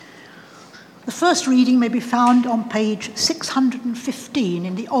The first reading may be found on page 615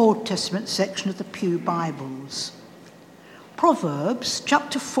 in the Old Testament section of the Pew Bibles. Proverbs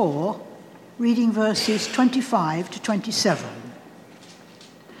chapter 4, reading verses 25 to 27.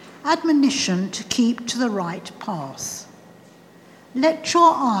 Admonition to keep to the right path. Let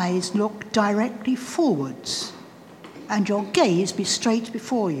your eyes look directly forwards, and your gaze be straight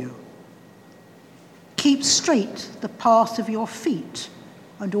before you. Keep straight the path of your feet,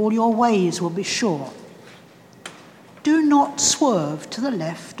 and all your ways will be sure. Do not swerve to the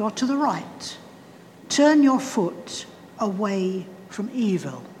left or to the right. Turn your foot away from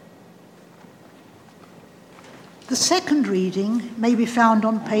evil. The second reading may be found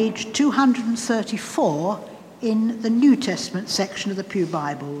on page 234 in the New Testament section of the Pew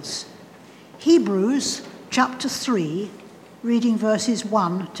Bibles. Hebrews chapter 3, reading verses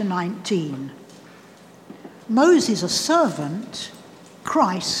 1 to 19. Moses a servant,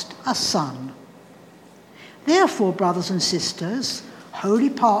 Christ a son. Therefore, brothers and sisters, holy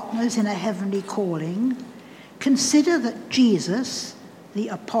partners in a heavenly calling, consider that Jesus, the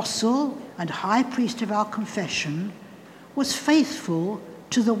apostle and high priest of our confession, was faithful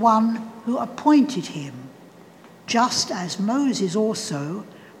to the one who appointed him, just as Moses also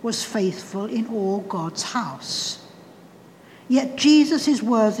was faithful in all God's house. Yet Jesus is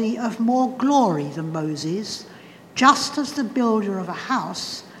worthy of more glory than Moses, just as the builder of a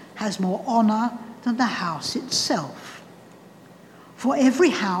house has more honor than the house itself. For every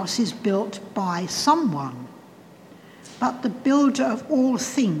house is built by someone, but the builder of all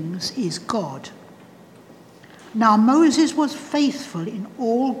things is God. Now Moses was faithful in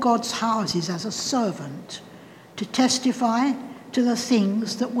all God's houses as a servant, to testify to the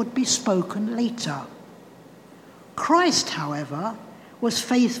things that would be spoken later. Christ, however, was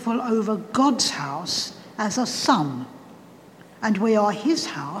faithful over God's house as a son, and we are his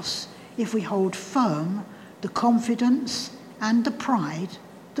house if we hold firm the confidence and the pride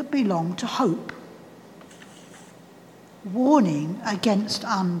that belong to hope. Warning against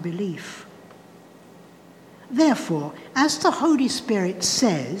unbelief. Therefore, as the Holy Spirit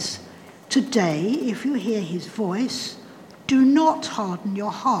says, today, if you hear his voice, do not harden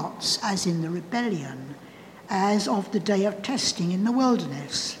your hearts as in the rebellion, as of the day of testing in the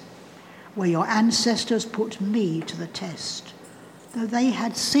wilderness, where your ancestors put me to the test, though they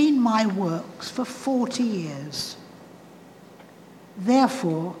had seen my works for 40 years.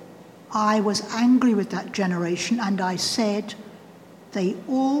 Therefore, I was angry with that generation, and I said, they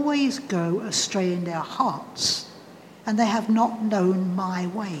always go astray in their hearts, and they have not known my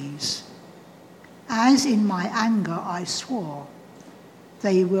ways. As in my anger I swore,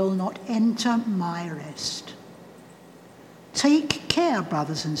 they will not enter my rest. Take care,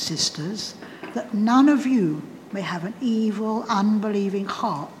 brothers and sisters, that none of you may have an evil, unbelieving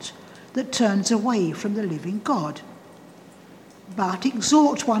heart that turns away from the living God. But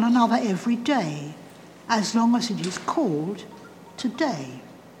exhort one another every day, as long as it is called today,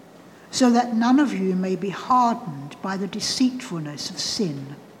 so that none of you may be hardened by the deceitfulness of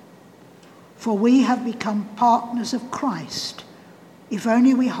sin. For we have become partners of Christ, if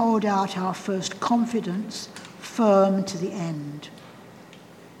only we hold out our first confidence firm to the end.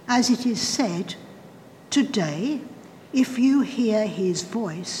 As it is said, today, if you hear his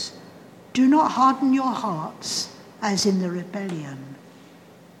voice, do not harden your hearts as in the rebellion.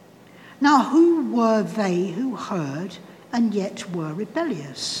 Now who were they who heard and yet were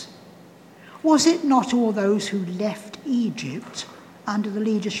rebellious? Was it not all those who left Egypt under the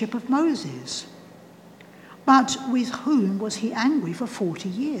leadership of Moses? But with whom was he angry for 40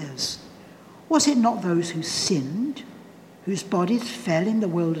 years? Was it not those who sinned, whose bodies fell in the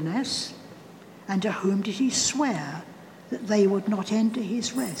wilderness? And to whom did he swear that they would not enter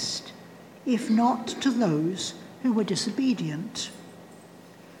his rest, if not to those who were disobedient?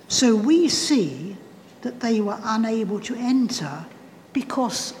 So we see that they were unable to enter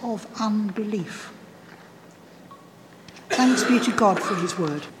because of unbelief. Thanks be to God for his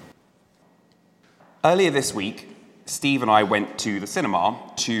word. Earlier this week, Steve and I went to the cinema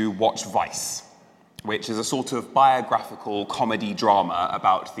to watch Vice, which is a sort of biographical comedy drama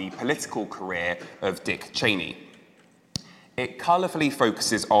about the political career of Dick Cheney. It colourfully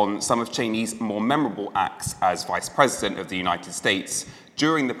focuses on some of Cheney's more memorable acts as Vice President of the United States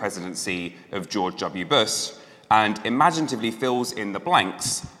during the presidency of George W. Bush, and imaginatively fills in the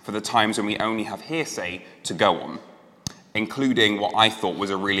blanks for the times when we only have hearsay to go on, including what I thought was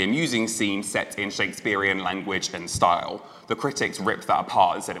a really amusing scene set in Shakespearean language and style. The critics ripped that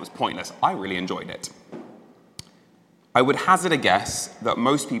apart and said it was pointless. I really enjoyed it. I would hazard a guess that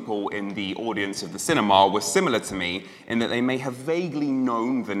most people in the audience of the cinema were similar to me in that they may have vaguely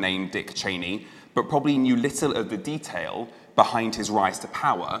known the name Dick Cheney, but probably knew little of the detail behind his rise to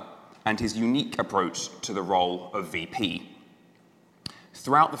power and his unique approach to the role of VP.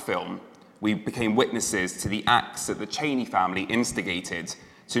 Throughout the film, we became witnesses to the acts that the Cheney family instigated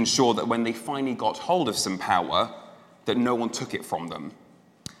to ensure that when they finally got hold of some power, that no one took it from them.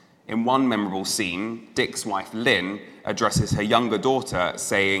 In one memorable scene, Dick's wife Lynn addresses her younger daughter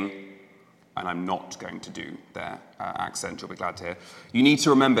saying, and I'm not going to do their accent, you'll be glad to hear, "You need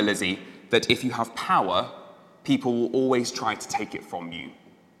to remember, Lizzie, that if you have power, people will always try to take it from you.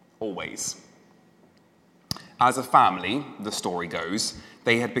 Always." As a family, the story goes,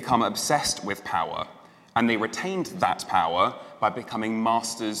 they had become obsessed with power, and they retained that power by becoming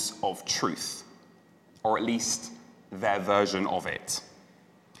masters of truth, or at least their version of it.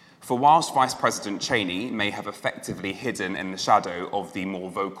 For whilst Vice President Cheney may have effectively hidden in the shadow of the more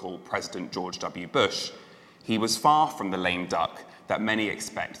vocal President George W. Bush, he was far from the lame duck that many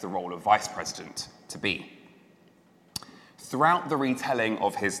expect the role of Vice President to be. Throughout the retelling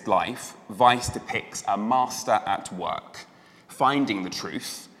of his life, Vice depicts a master at work, finding the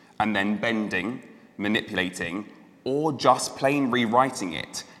truth and then bending, manipulating, or just plain rewriting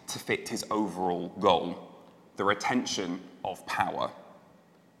it to fit his overall goal, the retention of power.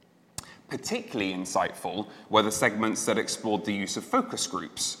 Particularly insightful were the segments that explored the use of focus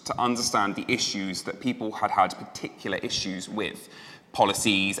groups to understand the issues that people had had particular issues with,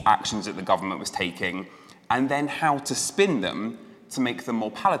 policies, actions that the government was taking, and then how to spin them to make them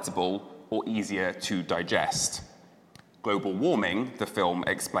more palatable or easier to digest. Global warming, the film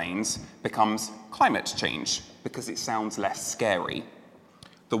explains, becomes climate change because it sounds less scary.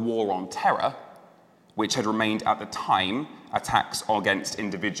 The war on terror, which had remained at the time attacks against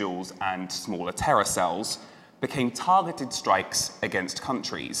individuals and smaller terror cells, became targeted strikes against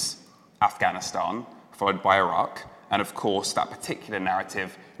countries. Afghanistan, followed by Iraq, and of course that particular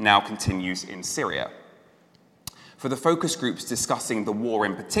narrative now continues in Syria. For the focus groups discussing the war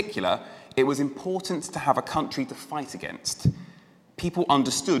in particular, it was important to have a country to fight against. People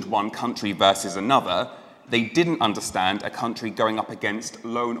understood one country versus another. They didn't understand a country going up against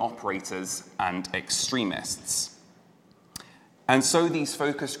lone operators and extremists. And so these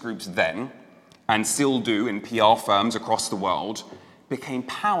focus groups then, and still do in PR firms across the world, became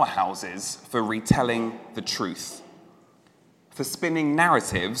powerhouses for retelling the truth, for spinning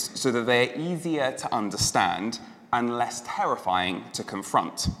narratives so that they're easier to understand and less terrifying to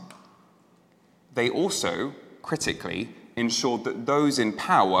confront. They also, critically, ensured that those in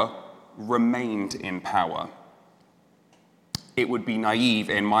power remained in power. It would be naive,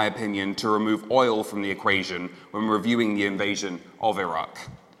 in my opinion, to remove oil from the equation when reviewing the invasion of Iraq.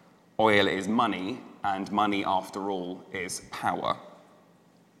 Oil is money, and money, after all, is power.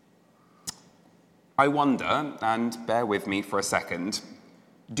 I wonder, and bear with me for a second,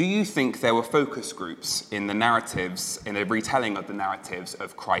 do you think there were focus groups in the narratives, in a retelling of the narratives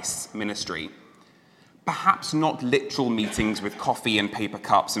of Christ's ministry? Perhaps not literal meetings with coffee and paper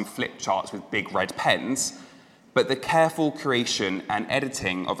cups and flip charts with big red pens, but the careful creation and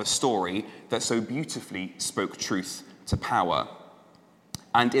editing of a story that so beautifully spoke truth to power.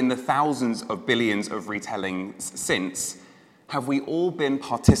 And in the thousands of billions of retellings since, have we all been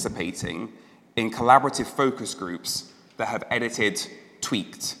participating in collaborative focus groups that have edited,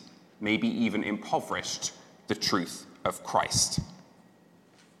 tweaked, maybe even impoverished the truth of Christ?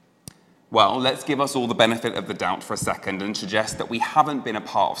 Well, let's give us all the benefit of the doubt for a second and suggest that we haven't been a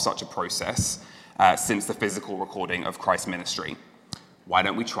part of such a process since the physical recording of Christ's ministry. Why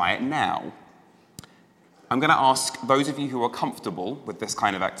don't we try it now? I'm going to ask those of you who are comfortable with this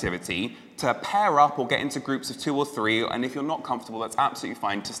kind of activity to pair up or get into groups of 2 or 3, and if you're not comfortable, that's absolutely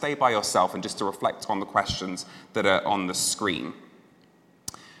fine, to stay by yourself and just to reflect on the questions that are on the screen.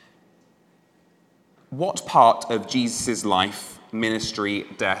 What part of Jesus' life, ministry,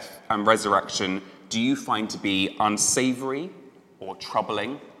 death, and resurrection do you find to be unsavory or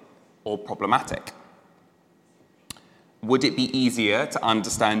troubling or problematic? Would it be easier to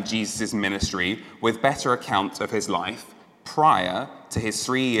understand Jesus' ministry with better accounts of his life prior to his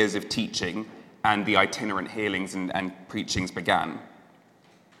 3 years of teaching and the itinerant healings and preachings began?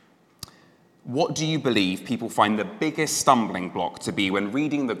 What do you believe people find the biggest stumbling block to be when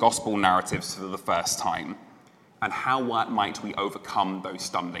reading the gospel narratives for the first time? And how might we overcome those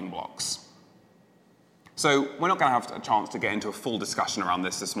stumbling blocks? So we're not going to have a chance to get into a full discussion around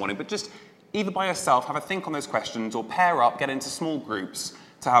this morning, but just either by yourself, have a think on those questions, or pair up, get into small groups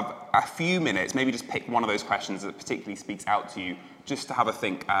to have a few minutes, maybe just pick one of those questions that particularly speaks out to you, just to have a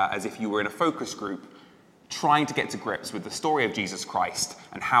think as if you were in a focus group, trying to get to grips with the story of Jesus Christ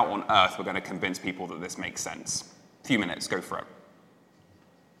and how on earth we're going to convince people that this makes sense. A few minutes, go for it.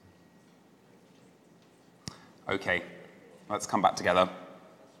 Okay, let's come back together.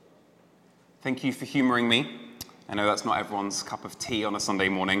 Thank you for humouring me. I know that's not everyone's cup of tea on a Sunday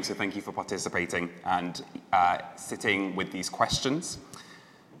morning, so thank you for participating and sitting with these questions.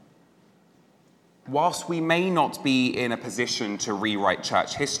 Whilst we may not be in a position to rewrite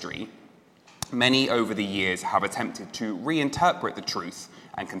church history, many over the years have attempted to reinterpret the truth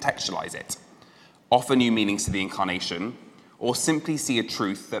and contextualize it, offer new meanings to the incarnation, or simply see a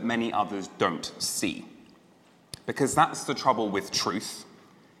truth that many others don't see. Because that's the trouble with truth.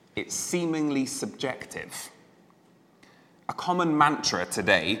 It's seemingly subjective. A common mantra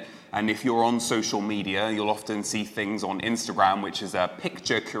today, and if you're on social media, you'll often see things on Instagram, which is a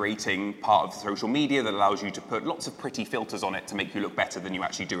picture curating part of social media that allows you to put lots of pretty filters on it to make you look better than you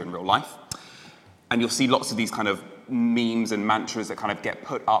actually do in real life. And you'll see lots of these kind of memes and mantras that kind of get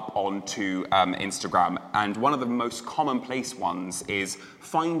put up onto Instagram. And one of the most commonplace ones is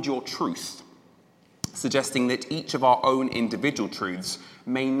find your truth, suggesting that each of our own individual truths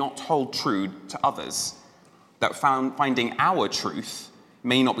may not hold true to others, that finding our truth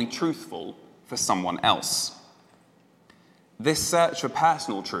may not be truthful for someone else. This search for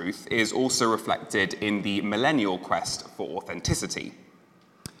personal truth is also reflected in the millennial quest for authenticity.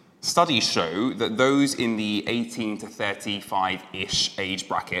 Studies show that those in the 18 to 35-ish age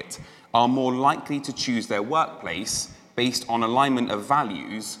bracket are more likely to choose their workplace based on alignment of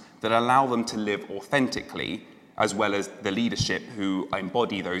values that allow them to live authentically, as well as the leadership who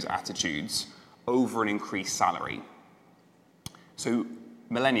embody those attitudes, over an increased salary. So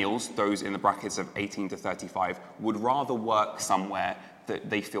millennials, those in the brackets of 18 to 35, would rather work somewhere that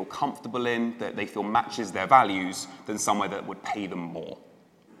they feel comfortable in, that they feel matches their values, than somewhere that would pay them more.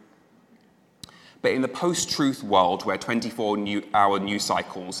 But in the post-truth world, where 24-hour news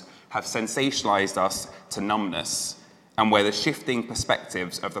cycles have sensationalized us to numbness, and where the shifting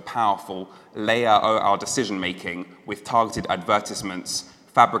perspectives of the powerful layer our decision-making with targeted advertisements,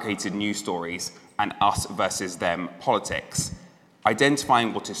 fabricated news stories, and us versus them politics,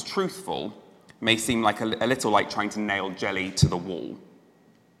 identifying what is truthful may seem like a little like trying to nail jelly to the wall.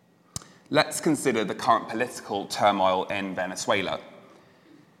 Let's consider the current political turmoil in Venezuela.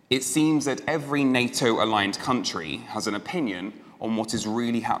 It seems that every NATO-aligned country has an opinion on what is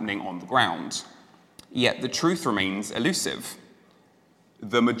really happening on the ground. Yet the truth remains elusive.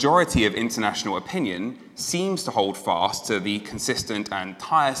 The majority of international opinion seems to hold fast to the consistent and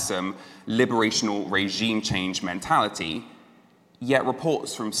tiresome liberational regime change mentality, yet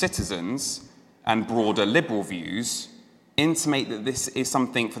reports from citizens and broader liberal views intimate that this is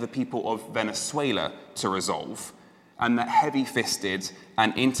something for the people of Venezuela to resolve, and that heavy-fisted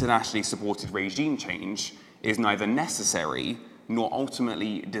and internationally supported regime change is neither necessary nor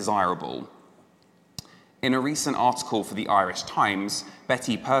ultimately desirable. In a recent article for the Irish Times,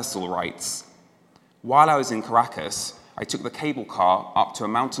 Betty Purcell writes, "While I was in Caracas, I took the cable car up to a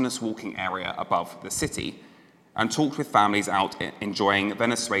mountainous walking area above the city and talked with families out enjoying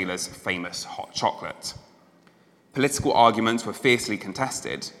Venezuela's famous hot chocolate. Political arguments were fiercely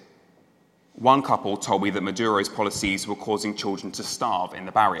contested. One couple told me that Maduro's policies were causing children to starve in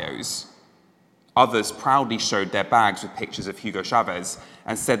the barrios. Others proudly showed their bags with pictures of Hugo Chavez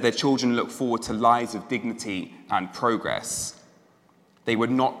and said their children looked forward to lives of dignity and progress. They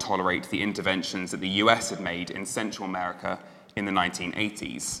would not tolerate the interventions that the US had made in Central America in the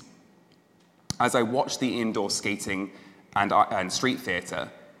 1980s. As I watched the indoor skating and street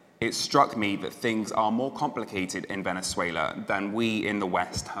theatre, it struck me that things are more complicated in Venezuela than we in the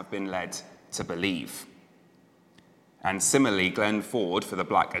West have been led to believe." And similarly, Glenn Ford for the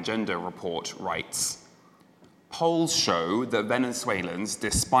Black Agenda report writes, "Polls show that Venezuelans,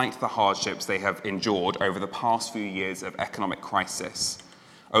 despite the hardships they have endured over the past few years of economic crisis,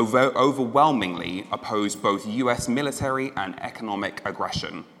 overwhelmingly oppose both US military and economic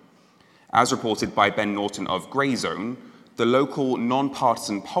aggression. As reported by Ben Norton of Grey Zone, the local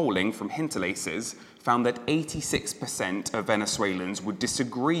non-partisan polling from Hinterlaces found that 86% of Venezuelans would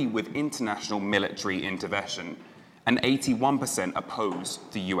disagree with international military intervention, and 81% oppose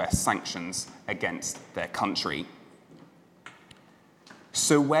the US sanctions against their country."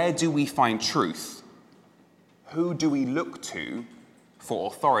 So where do we find truth? Who do we look to for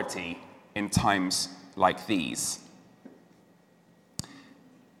authority in times like these?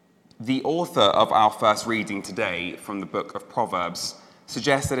 The author of our first reading today from the book of Proverbs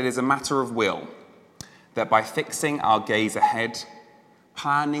suggests that it is a matter of will, that by fixing our gaze ahead,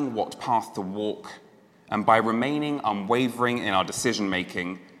 planning what path to walk, and by remaining unwavering in our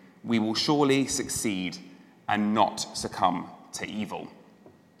decision-making, we will surely succeed and not succumb to evil.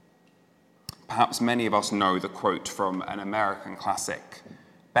 Perhaps many of us know the quote from an American classic,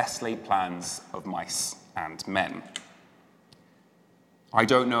 "Best laid plans of mice and men." I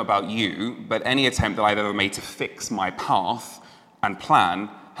don't know about you, but any attempt that I've ever made to fix my path and plan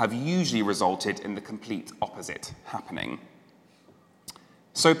have usually resulted in the complete opposite happening.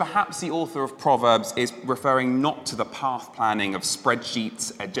 So perhaps the author of Proverbs is referring not to the path planning of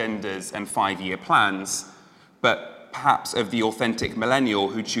spreadsheets, agendas, and 5-year plans, but perhaps of the authentic millennial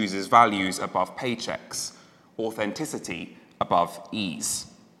who chooses values above paychecks, authenticity above ease.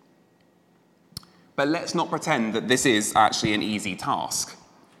 But let's not pretend that this is actually an easy task.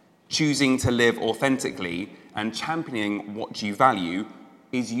 Choosing to live authentically and championing what you value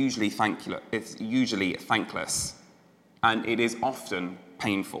is usually thankless, and it is often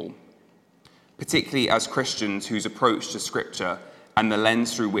painful, particularly as Christians whose approach to Scripture and the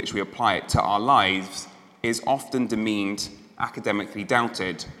lens through which we apply it to our lives is often demeaned, academically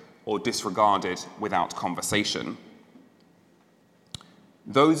doubted, or disregarded without conversation.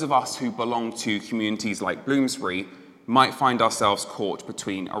 Those of us who belong to communities like Bloomsbury might find ourselves caught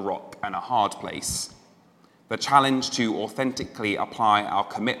between a rock and a hard place. The challenge to authentically apply our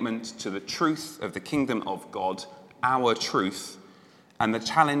commitment to the truth of the kingdom of God, our truth, and the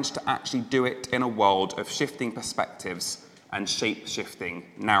challenge to actually do it in a world of shifting perspectives and shape-shifting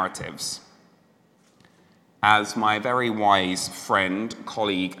narratives. As my very wise friend,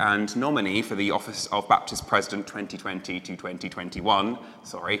 colleague, and nominee for the Office of Baptist President 2020 to 2021,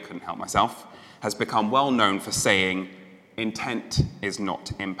 couldn't help myself, has become well known for saying, "Intent is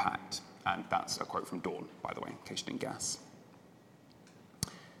not impact." And that's a quote from Dawn, by the way, in case you didn't guess.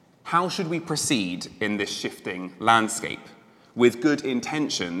 How should we proceed in this shifting landscape? With good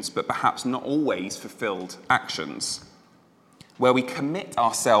intentions, but perhaps not always fulfilled actions, where we commit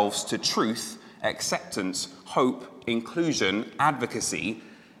ourselves to truth, acceptance, hope, inclusion, advocacy,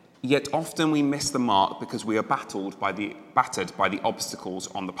 yet often we miss the mark because we are battered by the obstacles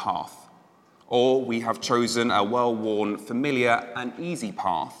on the path. Or we have chosen a well-worn, familiar and easy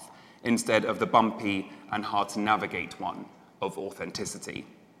path instead of the bumpy and hard-to-navigate one of authenticity,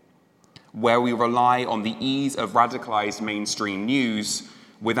 where we rely on the ease of radicalized mainstream news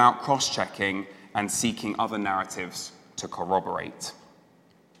without cross-checking and seeking other narratives to corroborate.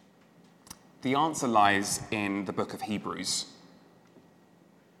 The answer lies in the book of Hebrews,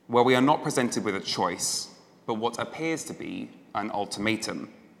 where we are not presented with a choice, but what appears to be an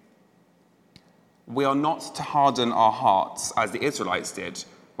ultimatum. We are not to harden our hearts as the Israelites did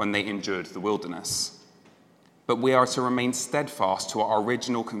when they endured the wilderness, but we are to remain steadfast to our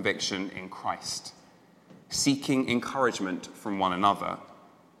original conviction in Christ, seeking encouragement from one another.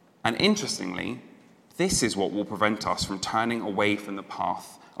 And interestingly, this is what will prevent us from turning away from the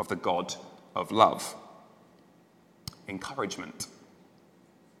path of the God of love. Encouragement.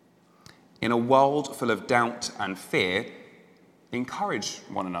 In a world full of doubt and fear, encourage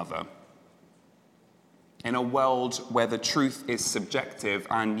one another. In a world where the truth is subjective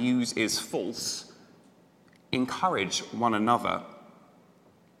and news is false, encourage one another.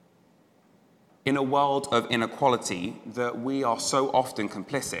 In a world of inequality that we are so often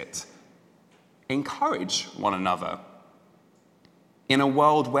complicit, encourage one another. In a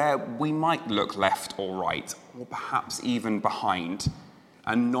world where we might look left or right, or perhaps even behind,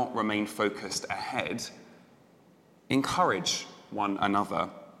 and not remain focused ahead, encourage one another.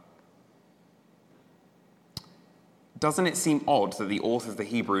 Doesn't it seem odd that the author of the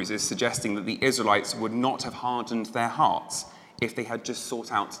Hebrews is suggesting that the Israelites would not have hardened their hearts if they had just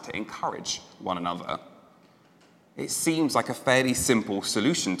sought out to encourage one another? It seems like a fairly simple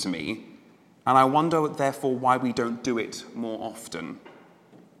solution to me, and I wonder, therefore, why we don't do it more often.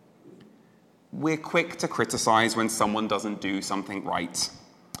 We're quick to criticize when someone doesn't do something right,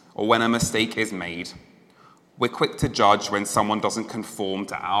 or when a mistake is made. We're quick to judge when someone doesn't conform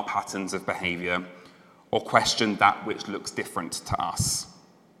to our patterns of behavior, or question that which looks different to us.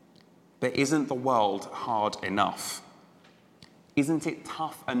 But isn't the world hard enough? Isn't it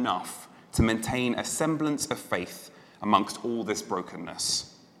tough enough to maintain a semblance of faith amongst all this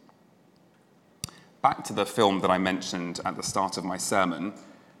brokenness? Back to the film that I mentioned at the start of my sermon.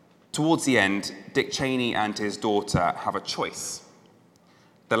 Towards the end, Dick Cheney and his daughter have a choice.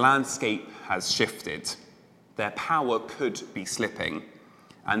 The landscape has shifted. Their power could be slipping,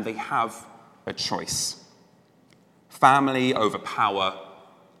 and they have a choice. Family over power,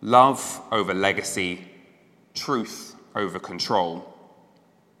 love over legacy, truth over control.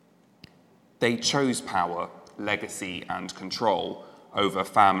 They chose power, legacy, and control over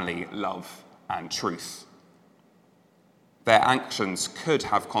family, love, and truth. their actions could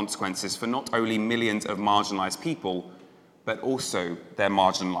have consequences for not only millions of marginalised people, but also their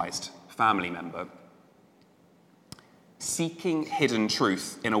marginalised family member. Seeking hidden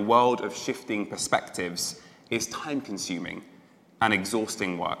truth in a world of shifting perspectives is time-consuming and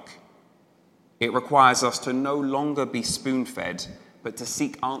exhausting work. It requires us to no longer be spoon-fed, but to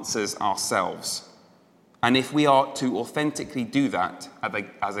seek answers ourselves. And if we are to authentically do that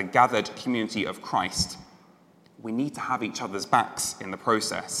as a gathered community of Christ, we need to have each other's backs in the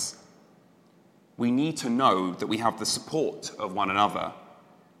process. We need to know that we have the support of one another,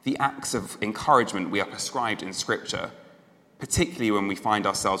 the acts of encouragement we are prescribed in Scripture, particularly when we find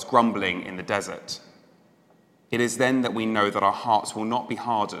ourselves grumbling in the desert. It is then that we know that our hearts will not be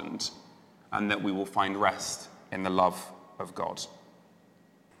hardened and that we will find rest in the love of God.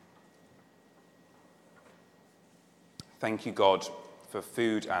 Thank you, God, for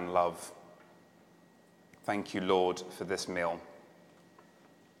food and love. Thank you, Lord, for this meal.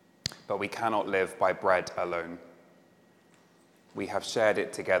 But we cannot live by bread alone. We have shared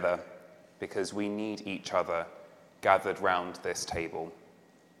it together because we need each other gathered round this table.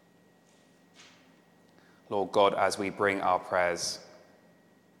 Lord God, as we bring our prayers,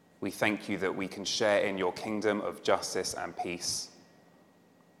 we thank you that we can share in your kingdom of justice and peace.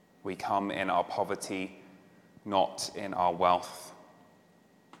 We come in our poverty, not in our wealth,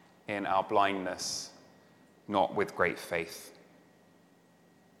 in our blindness, not with great faith,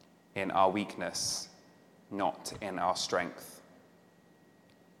 in our weakness, not in our strength.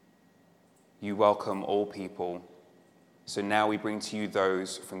 You welcome all people, so now we bring to you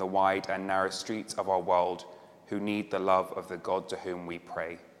those from the wide and narrow streets of our world who need the love of the God to whom we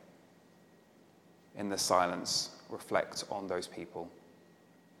pray. In the silence, reflect on those people.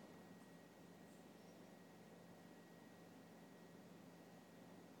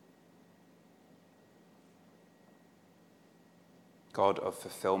 God of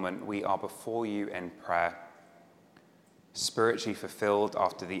fulfillment, we are before you in prayer, spiritually fulfilled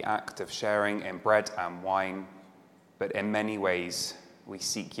after the act of sharing in bread and wine, but in many ways we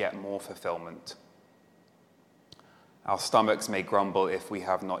seek yet more fulfillment. Our stomachs may grumble if we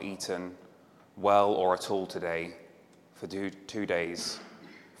have not eaten well or at all today, for 2 days,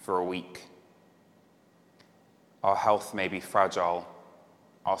 for a week. Our health may be fragile,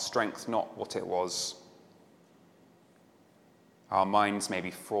 our strength not what it was. Our minds may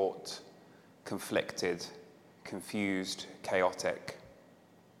be fraught, conflicted, confused, chaotic.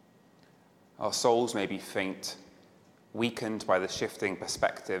 Our souls may be faint, weakened by the shifting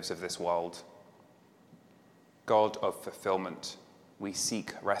perspectives of this world. God of fulfillment, we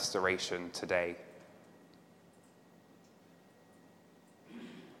seek restoration today.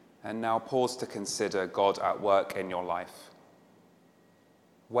 And now pause to consider God at work in your life.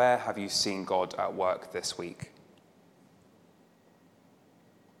 Where have you seen God at work this week?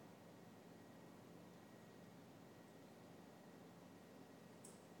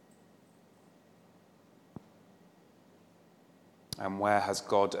 And where has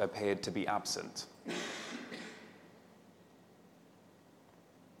God appeared to be absent?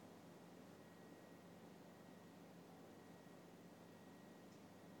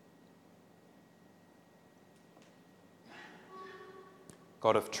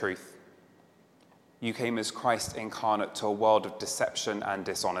 God of truth, you came as Christ incarnate to a world of deception and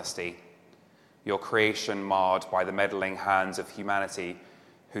dishonesty, your creation marred by the meddling hands of humanity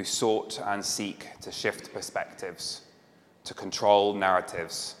who sought and seek to shift perspectives, to control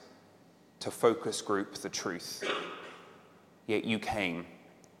narratives, to focus group the truth. Yet you came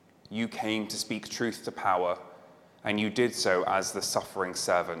to speak truth to power, and you did so as the suffering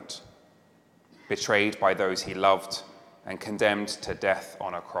servant, betrayed by those he loved and condemned to death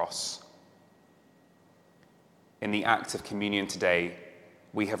on a cross. In the act of communion today,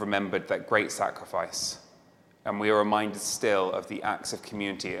 we have remembered that great sacrifice, and we are reminded still of the acts of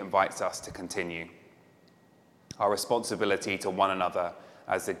community it invites us to continue. Our responsibility to one another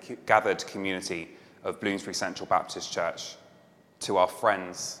as the gathered community of Bloomsbury Central Baptist Church, to our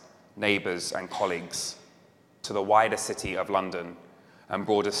friends, neighbours and colleagues, to the wider city of London, and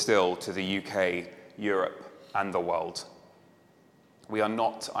broader still to the UK, Europe and the world. We are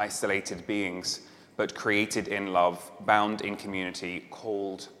not isolated beings, but created in love, bound in community,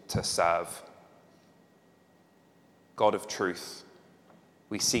 called to serve. God of truth,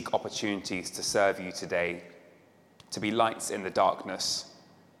 we seek opportunities to serve you today, to be lights in the darkness,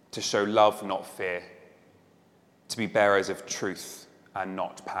 to show love, not fear, to be bearers of truth and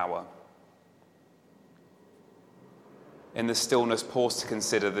not power. In the stillness, pause to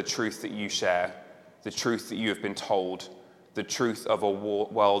consider the truth that you share, the truth that you have been told, the truth of a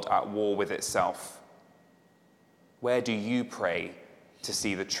world at war with itself. Where do you pray to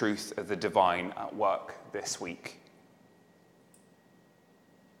see the truth of the divine at work this week?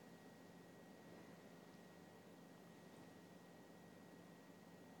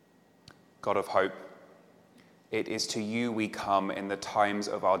 God of hope, it is to you we come in the times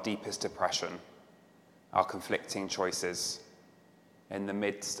of our deepest depression, our conflicting choices, in the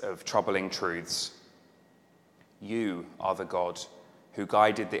midst of troubling truths. You are the God who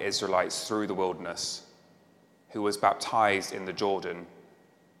guided the Israelites through the wilderness, who was baptized in the Jordan,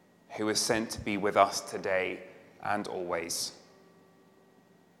 who is sent to be with us today and always.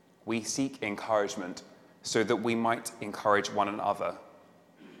 We seek encouragement so that we might encourage one another,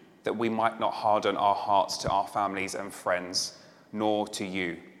 that we might not harden our hearts to our families and friends, nor to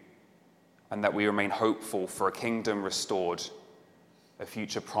you, and that we remain hopeful for a kingdom restored, a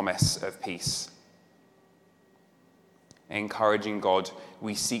future promise of peace. Encouraging God,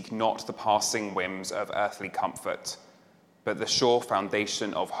 we seek not the passing whims of earthly comfort, but the sure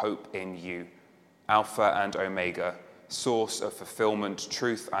foundation of hope in you, Alpha and Omega, source of fulfillment,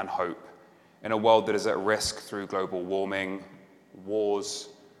 truth, and hope, in a world that is at risk through global warming, wars,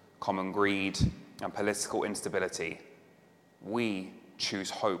 common greed, and political instability. We choose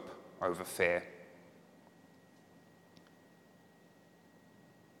hope over fear.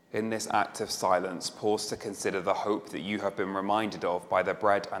 In this act of silence, pause to consider the hope that you have been reminded of by the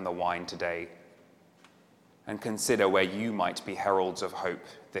bread and the wine today, and consider where you might be heralds of hope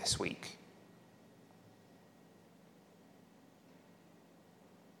this week.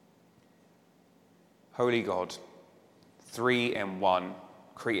 Holy God, three in one,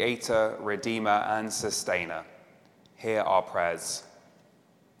 Creator, Redeemer, and Sustainer, hear our prayers.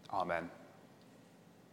 Amen.